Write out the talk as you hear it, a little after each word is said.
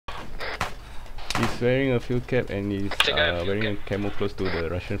He's wearing a field cap and he's wearing a camo close to the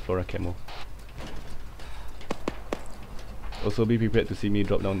Russian Flora camo. Also be prepared to see me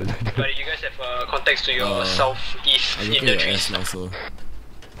drop down the ladder. But you guys have contacts to your southeast in the trees. now, so.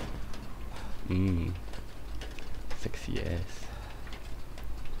 Sexy ass.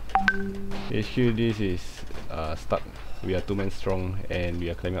 HQ, this is stuck. We are 2 men strong and we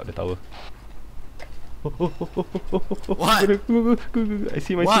are climbing up the tower. What? Go. I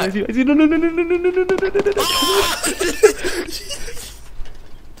see. No.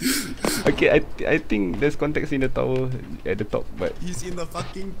 Okay, I think there's contacts in the tower at the top, but He's in the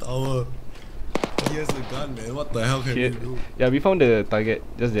fucking tower. He has a gun, man. What the hell can we do? yeah, we found the target.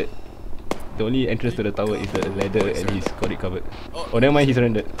 Just that the only entrance to the tower is the ladder, and he's got it covered. Oh, never mind, he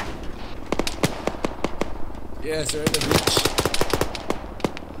surrendered. Yeah, surrender, bitch.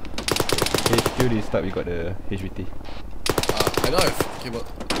 HQ this start, we got the HVT. I don't have cable.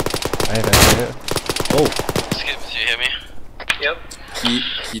 I have. Oh! Skips, you hear me? Yep.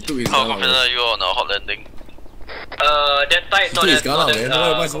 He took his How gun. confident are you on a hot landing? That tight, not his that, gun not out, that, man.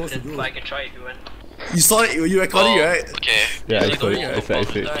 What am I supposed to confident, do? but I can try if you want. You saw it? You recording, right? Okay. Yeah, I You saw it. see the I saw it.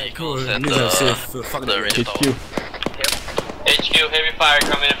 vehicles Cool. at Means I'm safe. Fuck the that. rest HQ. HQ, heavy fire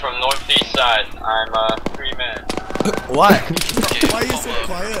coming in from northeast side. I'm 3 men. What? Okay, Why are you so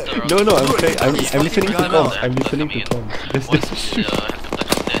quiet? No, I'm listening to gun comms. out. I'm listening to comms. Once the helicopter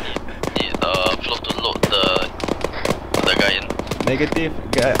comes in, need float to load the guy in. Negative.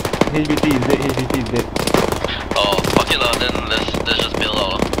 HVT is dead. Oh, fuck it lah, then let's